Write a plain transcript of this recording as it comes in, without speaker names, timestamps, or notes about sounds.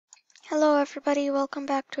Hello everybody, welcome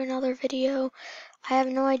back to another video. I have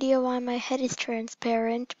no idea why my head is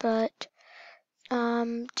transparent, but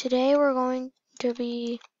today we're going to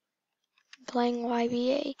be playing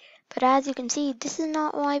YBA. But as you can see, this is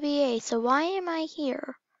not YBA, so why am I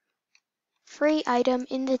here? Free item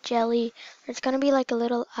in the jelly. There's gonna be like a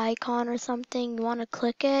little icon or something. You wanna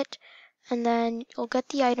click it, and then you'll get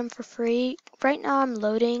the item for free. Right now I'm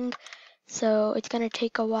loading, so it's gonna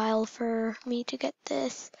take a while for me to get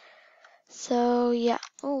this. So yeah.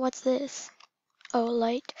 Oh, what's this? Oh,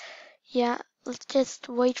 light. Yeah, let's just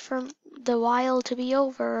wait for the while to be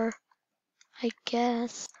over, I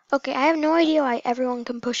guess. Okay, I have no idea why everyone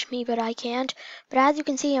can push me, but I can't. But as you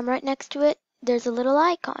can see, I'm right next to it. There's a little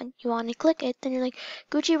icon. You want to click it, then you're like,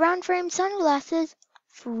 Gucci round frame sunglasses,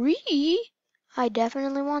 free? I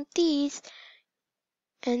definitely want these.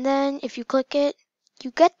 And then if you click it,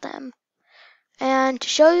 you get them. And to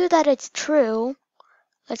show you that it's true,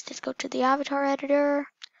 let's just go to the avatar editor.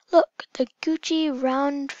 Look, the Gucci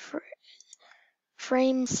round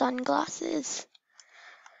frame sunglasses.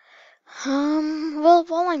 Well,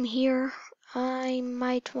 while I'm here, I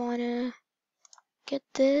might wanna get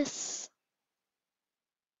this.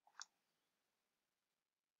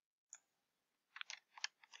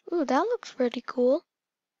 Ooh, that looks pretty cool.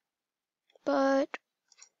 But,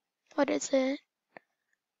 what is it?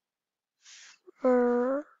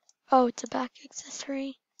 Oh, it's a back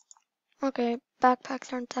accessory. Okay,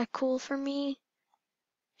 backpacks aren't that cool for me.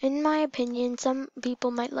 In my opinion, some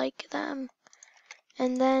people might like them.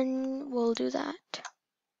 And then we'll do that.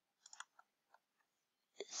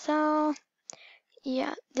 So,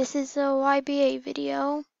 yeah, this is a YBA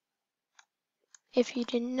video, if you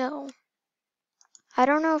didn't know. I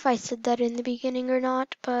don't know if I said that in the beginning or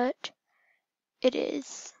not, but it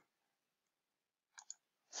is.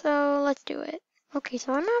 So let's do it. Okay,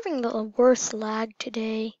 so I'm having the worst lag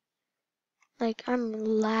today. Like, I'm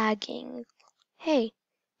lagging. Hey,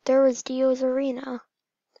 there was Dio's Arena.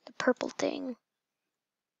 The purple thing.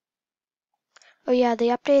 Oh yeah, they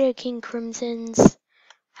updated King Crimson's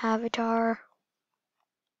avatar.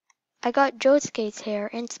 I got Josuke's hair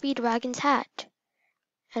and Speedwagon's hat.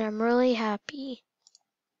 And I'm really happy.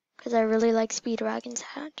 Because I really like Speedwagon's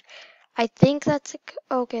hat. I think that's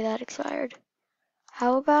okay, that expired.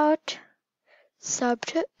 How about sub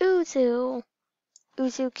to Uzu?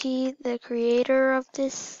 Uzuki, the creator of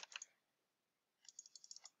this.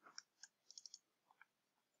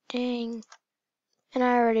 Dang. And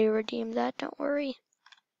I already redeemed that, don't worry.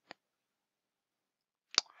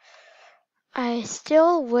 I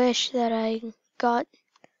still wish that I got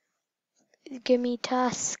Gimme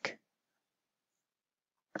Tusk.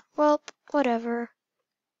 Well, whatever.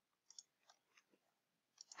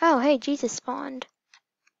 Oh, hey, Jesus spawned.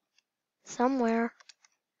 Somewhere.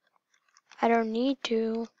 I don't need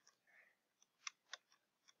to.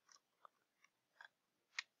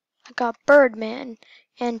 I got Birdman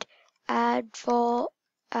and Advol,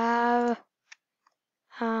 I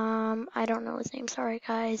don't know his name, sorry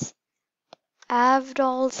guys.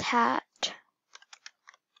 Avdol's hat.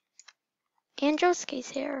 And Josuke's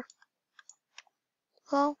hair.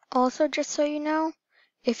 Well, also just so you know,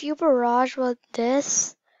 if you barrage with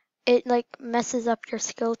this, it like messes up your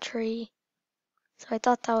skill tree. So I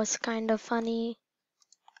thought that was kind of funny.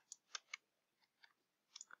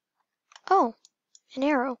 Oh, an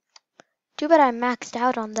arrow. Too bad I maxed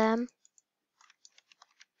out on them.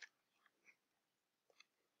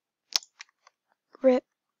 Rip.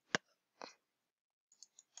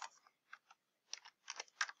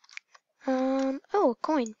 Oh, a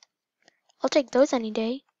coin. I'll take those any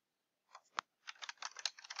day.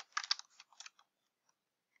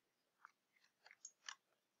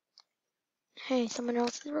 Hey, someone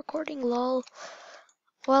else is recording, lol.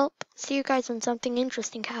 Well, see you guys when something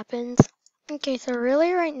interesting happens. Okay, so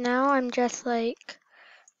really right now I'm just like,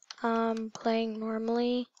 playing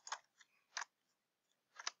normally.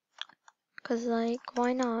 Cause like,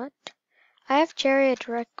 why not? I have Chariot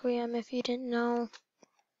Requiem if you didn't know.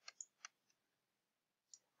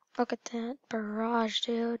 Look at that barrage,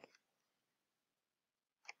 dude.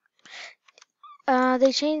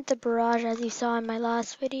 They changed the barrage as you saw in my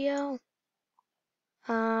last video.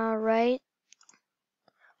 Right?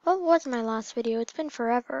 What was my last video? It's been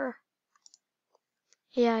forever.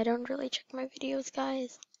 Yeah, I don't really check my videos,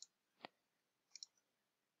 guys.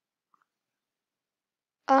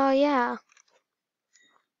 Oh, yeah.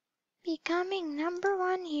 Becoming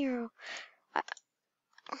 #1 hero.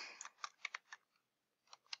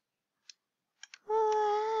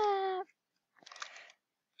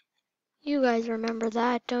 You guys remember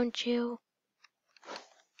that, don't you?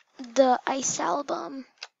 The Ice album.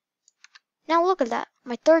 Now look at that.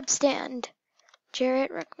 My third stand.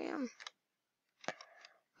 Jarrett Requiem.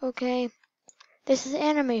 Okay. This is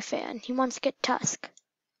anime fan. He wants to get Tusk.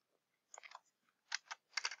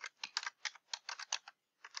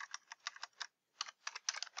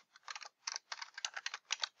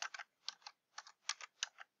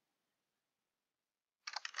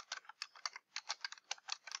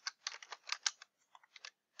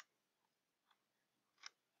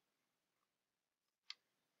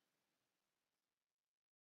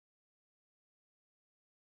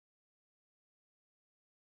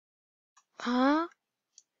 Huh?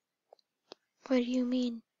 What do you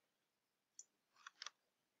mean?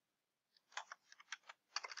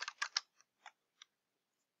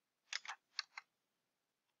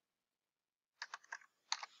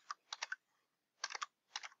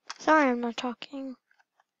 Sorry, I'm not talking.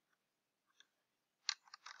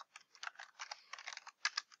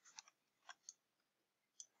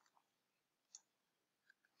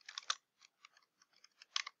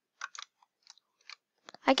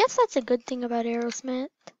 I guess that's a good thing about Aerosmith.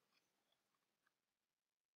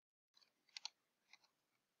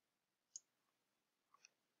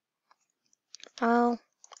 Oh.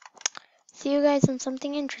 See you guys when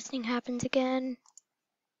something interesting happens again.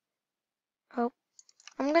 Oh.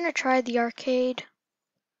 I'm gonna try the arcade.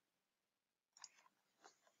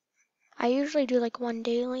 I usually do like one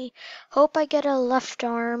daily. Hope I get a left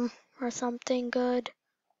arm or something good.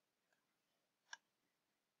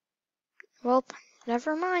 Well,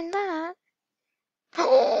 never mind that.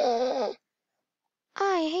 I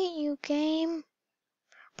hate you, game.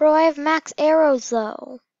 Bro, I have max arrows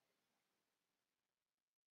though.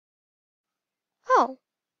 Oh.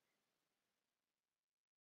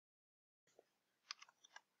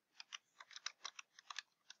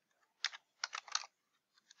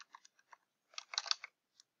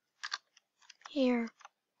 Here.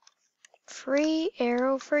 Free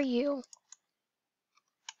arrow for you.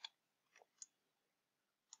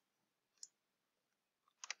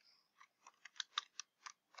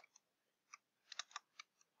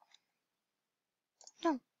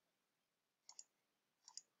 No.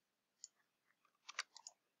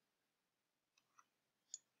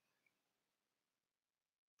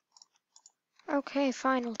 Okay,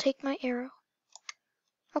 fine. I'll take my arrow.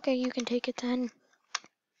 Okay, you can take it then.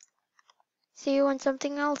 See you when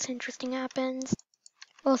something else interesting happens.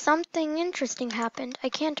 Well, something interesting happened. I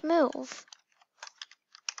can't move.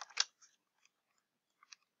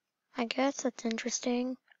 I guess that's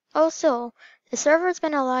interesting. Also, the server's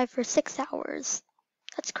been alive for 6 hours.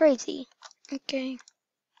 That's crazy. Okay.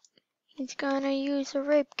 He's gonna use a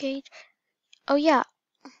rib cage. Oh, yeah.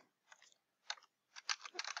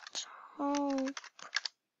 Oh.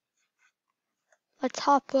 Let's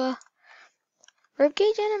hop. Rib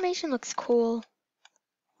cage animation looks cool.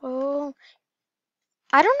 Oh.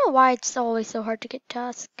 I don't know why it's always so hard to get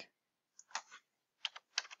Tusk.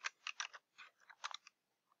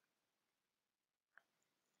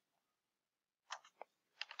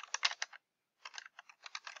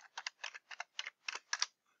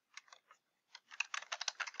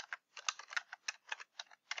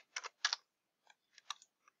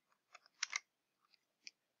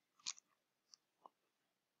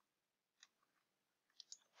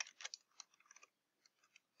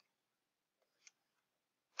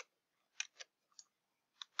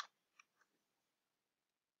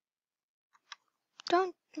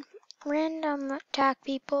 Don't random attack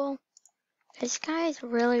people. This guy is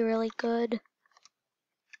really, really good.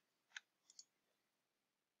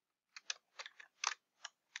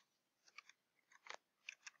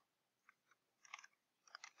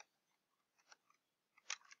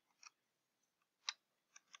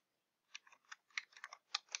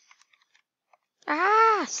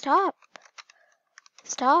 Ah, stop.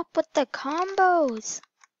 Stop with the combos.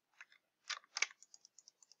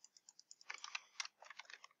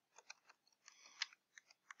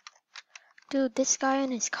 Dude, this guy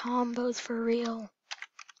and his combos for real.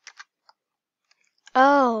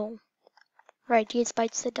 Oh. Right, he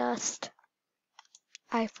bites the dust.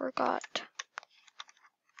 I forgot.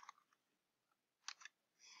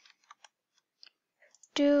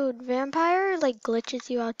 Dude, vampire like glitches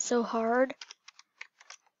you out so hard.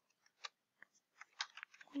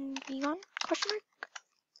 Beyond? Question mark?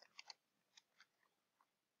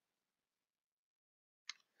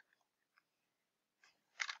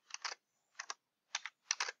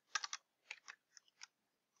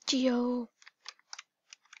 Geo.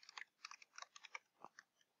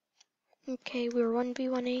 Okay, we're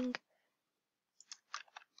 1v1ing.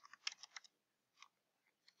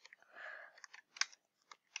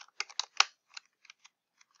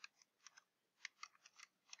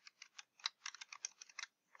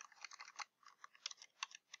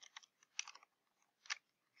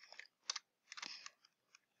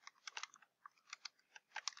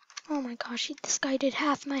 Oh my gosh, this guy did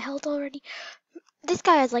half my health already. This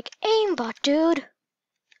guy has like aimbot, dude.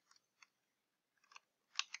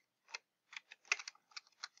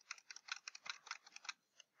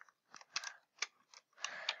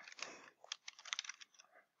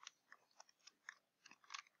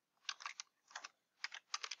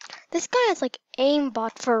 This guy has like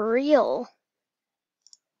aimbot for real.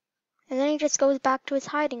 And then he just goes back to his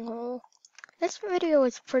hiding hole. This video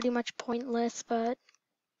is pretty much pointless, but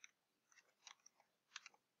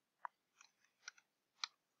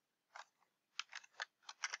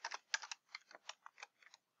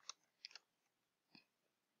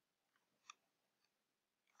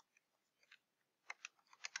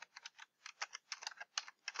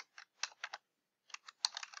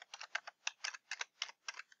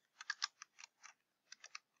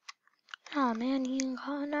oh man, he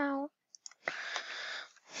gone out.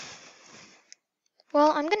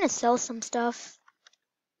 Well, I'm gonna sell some stuff.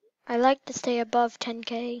 I like to stay above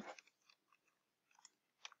 10k.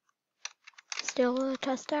 Still a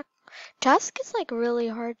Tusk. Tusk is like really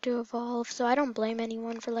hard to evolve, so I don't blame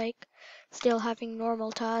anyone for like still having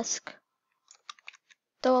normal Tusk.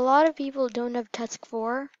 Though a lot of people don't have Tusk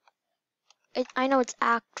 4. I know it's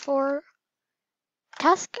Act 4.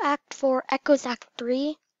 Tusk Act 4, Echoes Act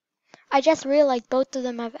 3. I just realized both of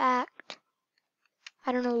them have Act.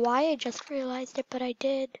 I don't know why I just realized it, but I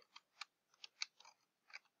did.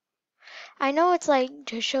 I know it's like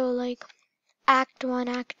to show like Act 1,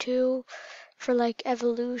 Act 2 for like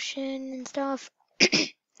evolution and stuff,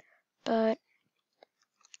 but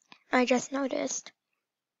I just noticed.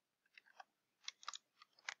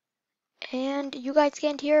 And you guys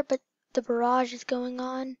can't hear, but the barrage is going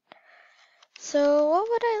on. So what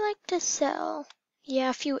would I like to sell?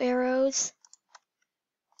 Yeah, a few arrows.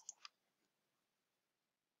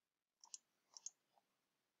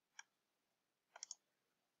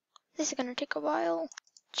 This is gonna take a while.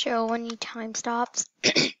 Chill when your time stops.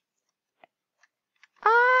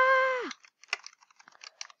 Ah!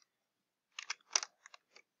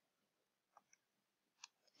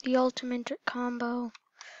 The ultimate combo.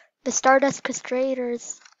 The Stardust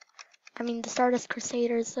Crusaders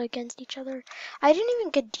against each other. I didn't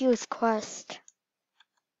even get Dio's quest.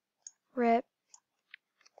 RIP.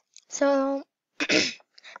 So,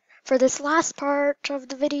 for this last part of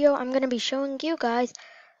the video, I'm going to be showing you guys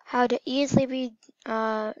how to easily beat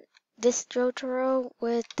this Jotaro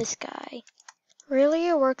with this guy. Really,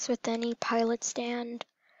 it works with any pilot stand.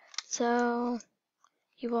 So,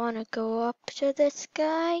 you want to go up to this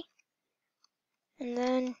guy, and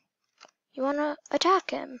then you want to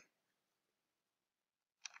attack him.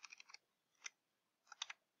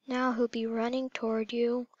 Now he'll be running toward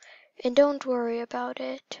you, and don't worry about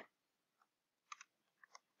it.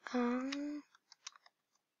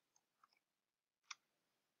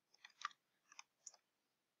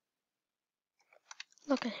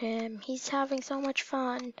 Look at him, he's having so much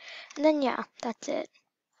fun. And then yeah, that's it.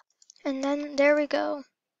 And then there we go.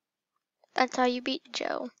 That's how you beat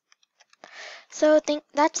Joe. So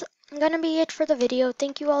that's gonna be it for the video.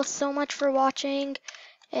 Thank you all so much for watching.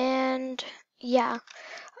 And yeah,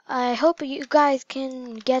 I hope you guys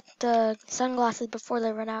can get the sunglasses before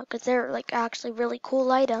they run out, because they're like actually really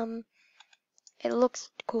cool item. It looks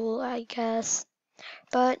cool, I guess.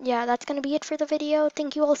 But yeah, that's gonna be it for the video.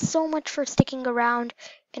 Thank you all so much for sticking around.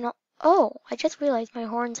 And oh, I just realized my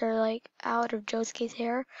horns are like out of Josuke's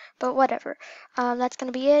hair, but whatever. That's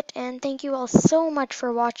gonna be it, and thank you all so much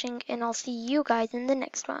for watching, and I'll see you guys in the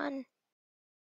next one.